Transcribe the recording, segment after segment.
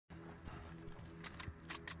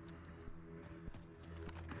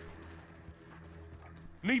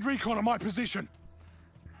Need recon on my position.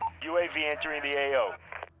 UAV entering the AO.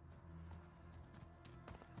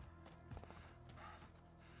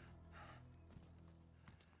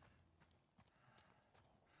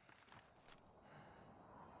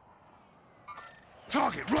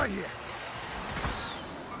 Target right here.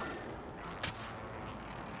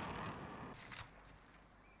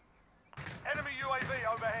 Enemy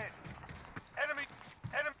UAV overhead. Enemy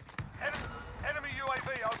UAV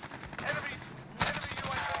over. Enemy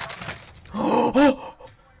UAV overhead.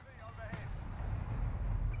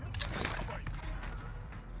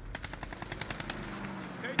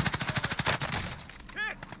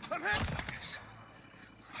 I'm hit.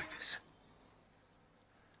 Like this.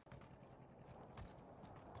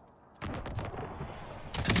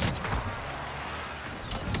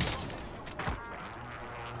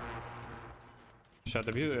 Сейчас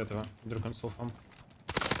добью этого, вдруг он с луфом.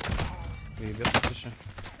 И бьет еще.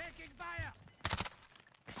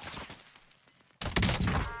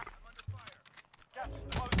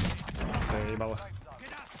 Все, ебало.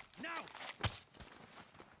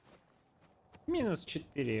 Минус 4.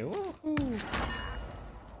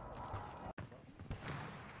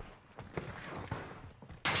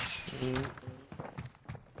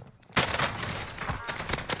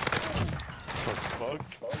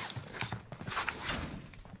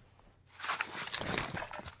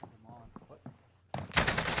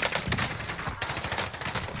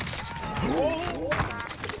 Уху.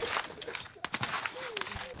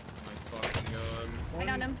 I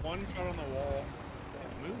got him. One shot on the wall.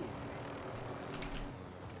 Move.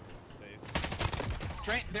 Safe.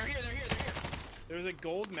 Train, they're here. There's a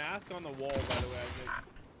gold mask on the wall, by the way.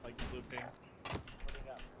 Like looping.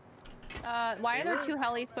 Why are there two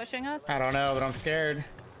helis pushing us? I don't know, but I'm scared.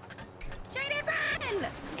 Shady run!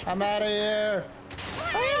 I'm out of here.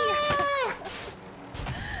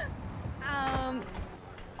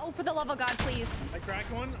 Oh, for the love of God, please. I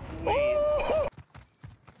cracked one. Wait.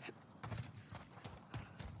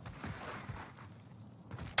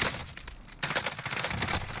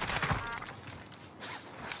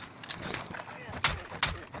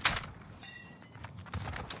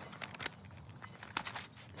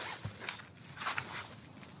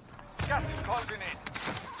 Gas is closing in.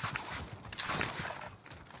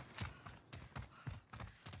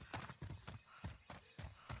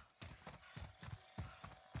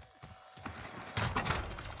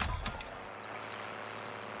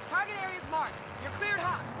 Target area is marked. You're cleared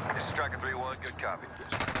hot. This is Striker 3-1. Good copy.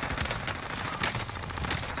 Mission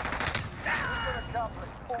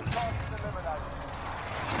accomplished. All targets eliminated.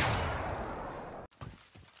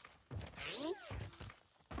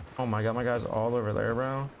 Oh my god, my guy's all over there,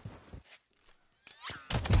 bro.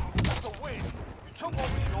 That's a win. You took what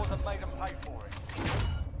was yours and made them pay for it.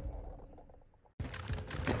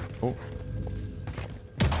 Oh.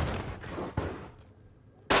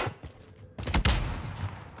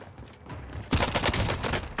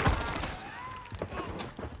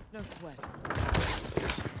 No sweat.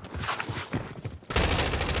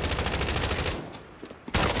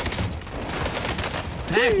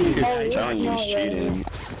 John, you cheating.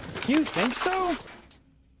 You think so?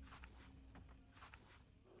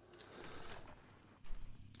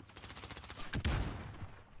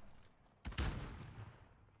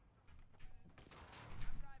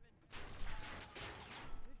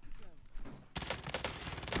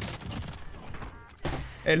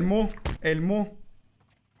 Elmo.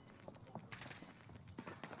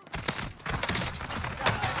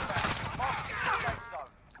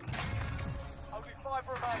 Only 5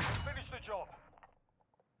 remain. Finish the job.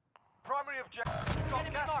 Primary objective. You've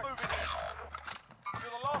got gas moving in.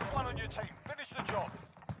 You're the last one on your team. Finish the job.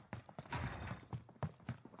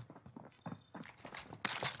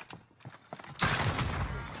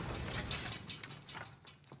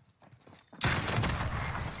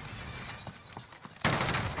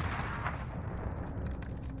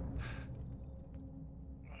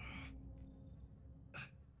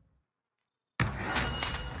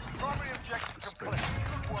 Primary objective complete.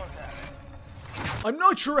 Good work, Alex. I'm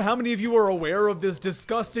not sure how many of you are aware of this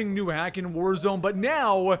disgusting new hack in Warzone, but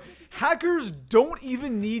now hackers don't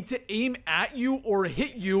even need to aim at you or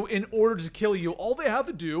hit you in order to kill you. All they have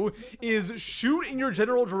to do is shoot in your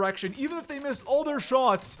general direction. Even if they miss all their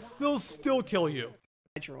shots, they'll still kill you.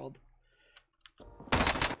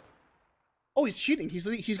 Oh, he's cheating.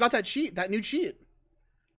 He's got that cheat, that new cheat.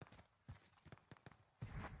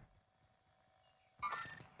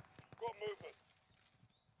 Got movement.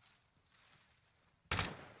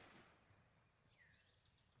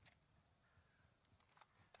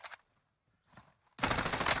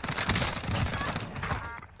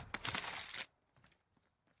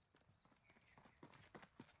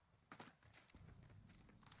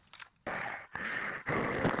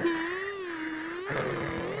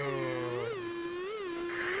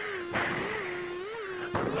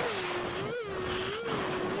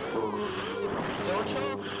 Don't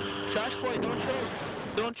choke. Trash boy, don't choke.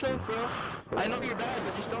 Don't choke, bro. I know you're bad,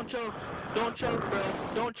 but just don't choke. Don't choke, bro.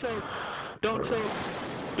 Don't choke. Don't choke.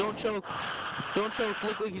 Don't choke. Don't choke.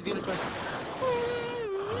 Look like he's gonna try.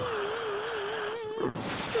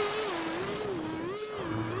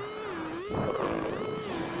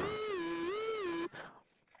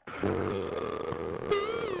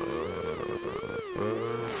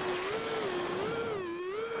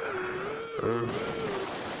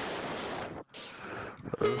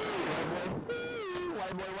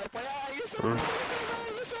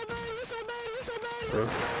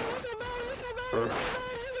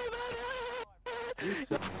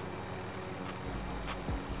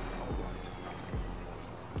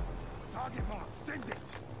 Target mark, send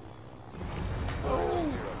it.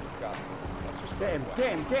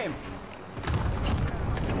 Get him.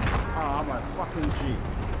 Oh, I'm a fucking G.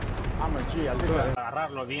 I'm a G. I did that.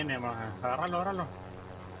 Agarrarlo, viene, maja. Agárralo.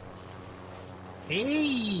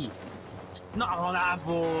 ¡Ey! ¡No jodas,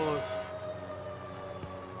 vos!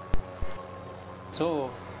 So,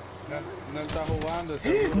 No está jugando.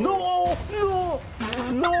 No!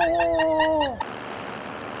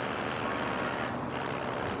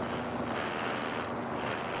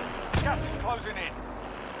 Gas is closing in.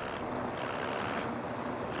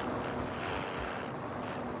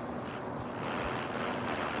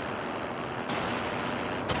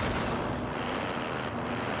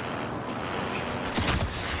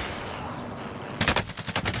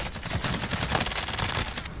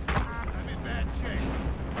 I'm in bad shape.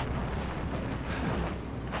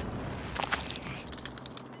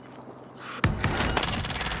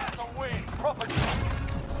 That's a win. Proper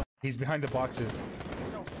job. He's behind the boxes.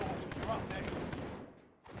 You're up next.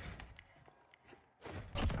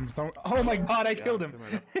 Oh my god, I killed him.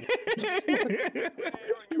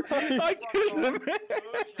 I killed him.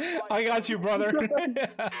 I got you, brother.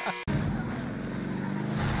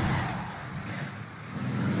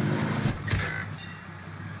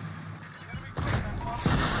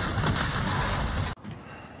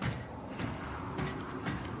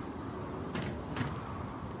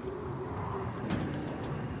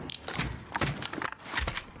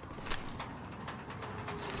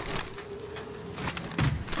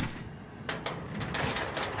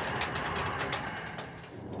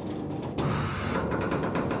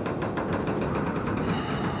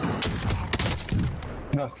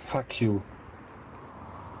 Oh, fuck you.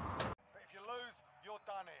 But if you lose, you're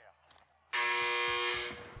done here.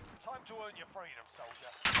 Time to earn your freedom,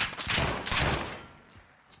 soldier.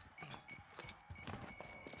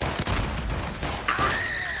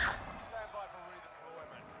 Stand by for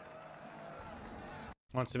redeployment.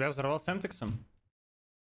 Он себя взорвал с Эмтексом?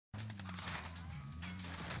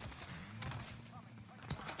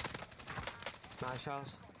 nice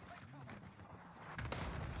shots.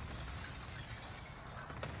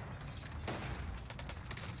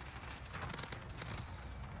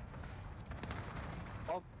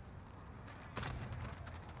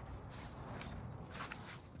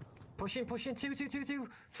 Pushing, 2,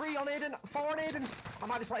 3 on Aiden, 4 on Aiden. I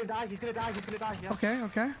might just let him die, he's gonna die, yeah.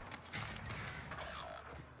 Okay.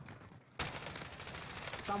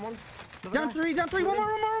 Down one. Down three. One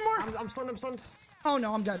more. I'm stunned. Oh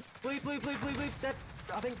no, I'm dead. Bleed, dead.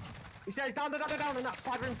 I think. He's down in that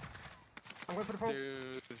side room. I'm going for the front.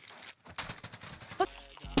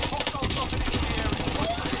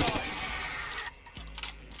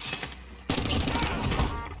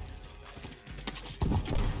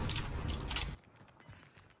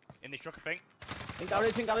 In the truck, I think. Think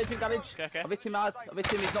damage. Okay. I've hit him hard.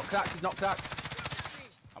 He's not cracked.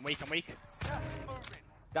 I'm weak.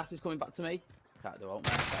 Gas is coming back to me. Can't do it,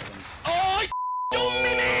 man. Oh, done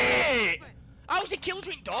me! How's he killed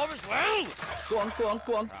me door as well? Go on. Right,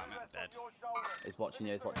 I'm dead. He's watching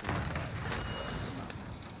you.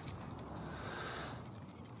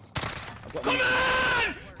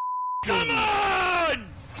 Come on!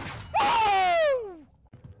 Woo!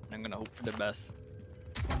 I'm gonna hope for the best.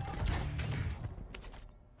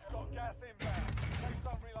 Got gas inbound. Safe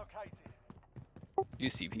zone relocated. You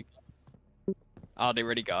see people. Oh, they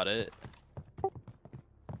already got it.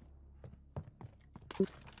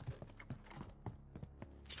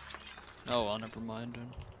 Oh, well, never mind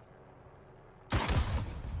then.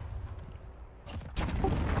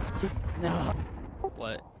 No.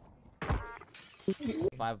 What?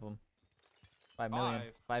 5 of them. 5 million.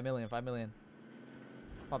 5 million. 5 million.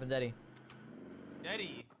 Popping Daddy.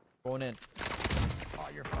 Going in. Oh,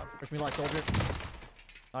 you're fucked. Push me like soldier.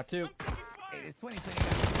 Knock 2. Hey, it's 20.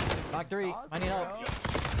 Knock 3. I need help.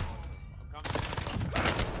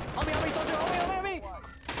 On me, soldier! On me!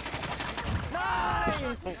 No!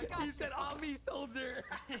 He said, "On me, soldier."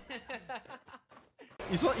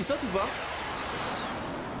 Ils sautent ou pas?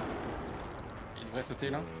 Il devrait sauter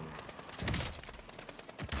là.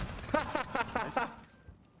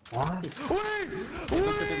 Oui!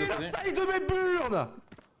 La taille de mes burnes!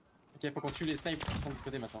 Ok, faut qu'on tue les snipes qui sont de ce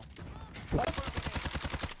côté maintenant.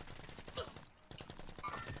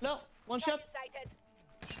 Non, one shot.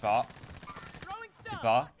 Je sais pas. Je sais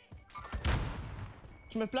pas.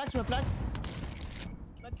 Je me plaque, je me plaque.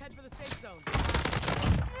 Let's head for the safe zone.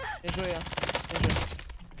 Bien joué, hein. Bien joué.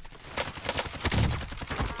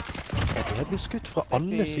 Jeg blev skutt fra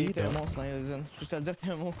alle sider. T'es un monstre, hein, Yazun. Je te le dire, t'es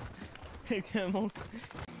un monstre. T'es un monstre.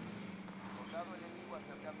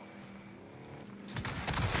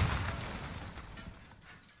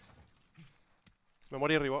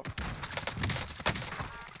 Memoria arriba.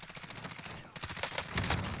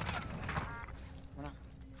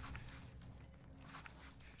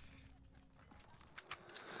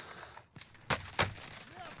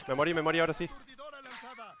 Memoria, ahora sí.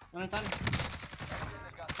 ¿Dónde están?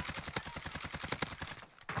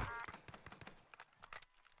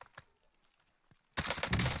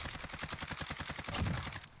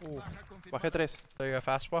 Bajé 3. So you got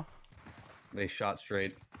fastball? They shot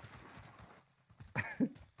straight.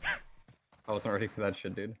 I wasn't ready for that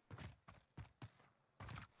shit, dude.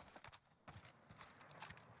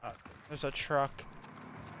 There's a truck.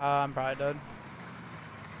 I'm probably dead.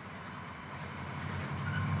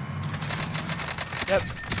 Yep.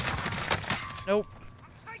 Nope.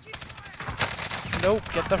 Nope.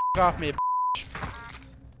 Get the f off me, bitch.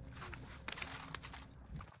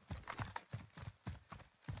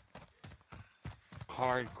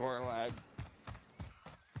 Hardcore lag.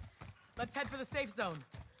 Let's head for the safe zone.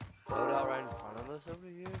 Loadout right in front of us over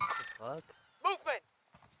here? What the fuck? Movement!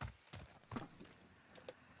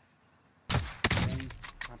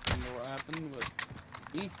 I don't know what happened, but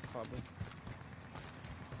me, probably.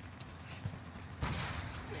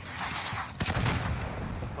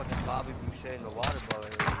 Fucking Bobby Boucher in the water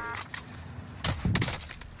blowing over here.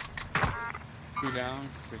 2 down.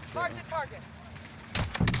 Mark the target.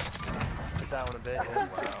 Hit that one a bit. Oh,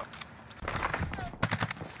 wow.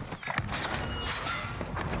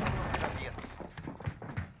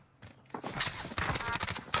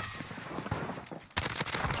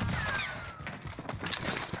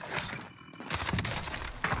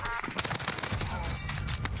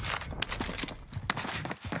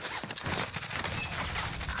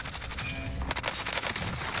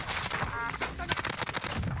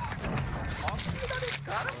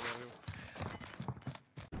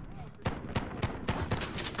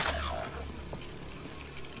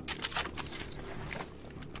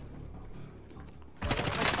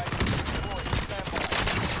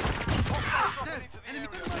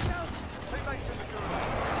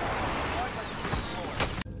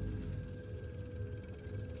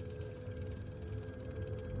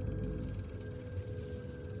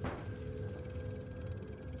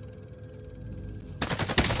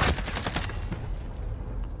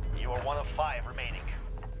 One of 5 remaining.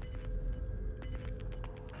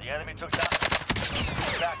 The enemy took down.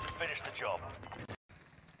 Back to finish the job.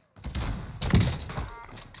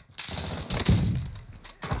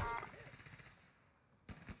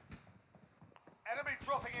 Enemy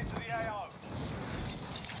dropping into the AO.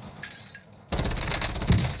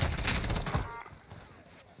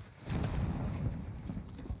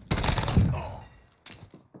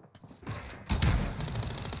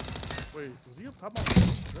 Wait, was he up top?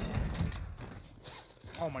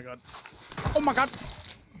 Oh my god. Oh my god!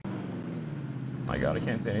 My god, I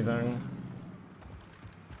can't see anything.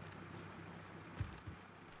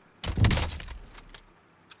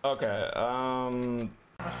 Okay, I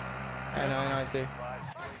know, I see.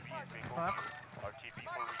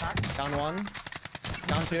 Down 1.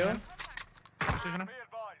 Down 2.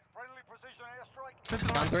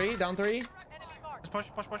 Down 3, down 3. Push.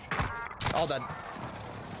 All dead.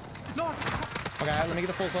 No! Okay, let me get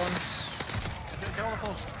the full phone. Get all the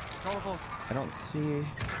pulls. I don't see.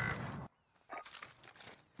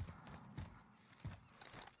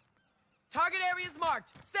 Target area is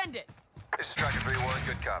marked. Send it. This is Striker 3-1.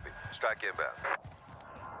 Good copy. Strike inbound.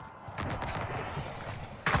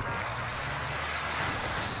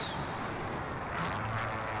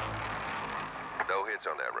 No hits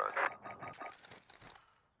on that run.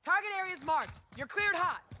 Target area is marked. You're cleared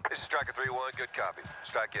hot. This is Striker 3-1. Good copy.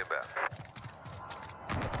 Strike inbound.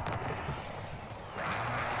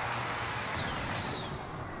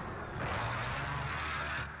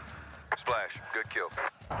 Splash. Good kill.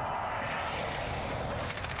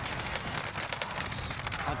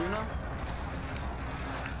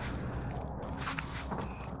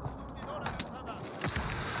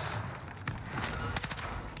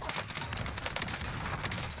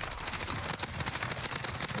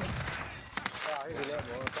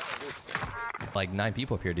 like 9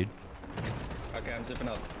 people up here, dude. Okay, I'm zipping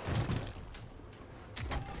up.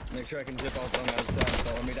 Make sure I can zip out on the other side.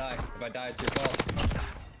 Don't let me die. If I die, it's your fault.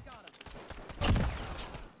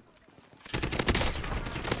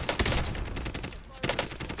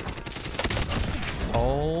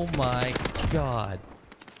 Oh my god.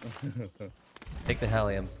 Take the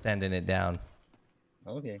heli, I'm sending it down.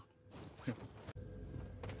 Okay.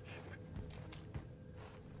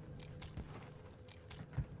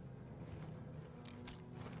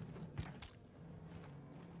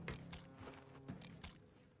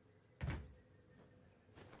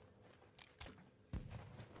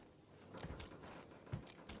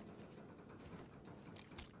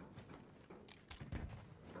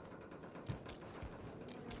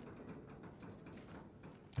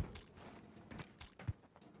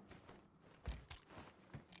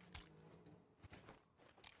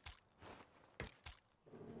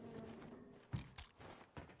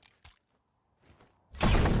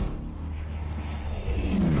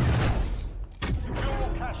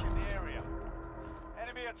 Cash in the area.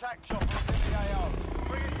 Enemy attack chopper.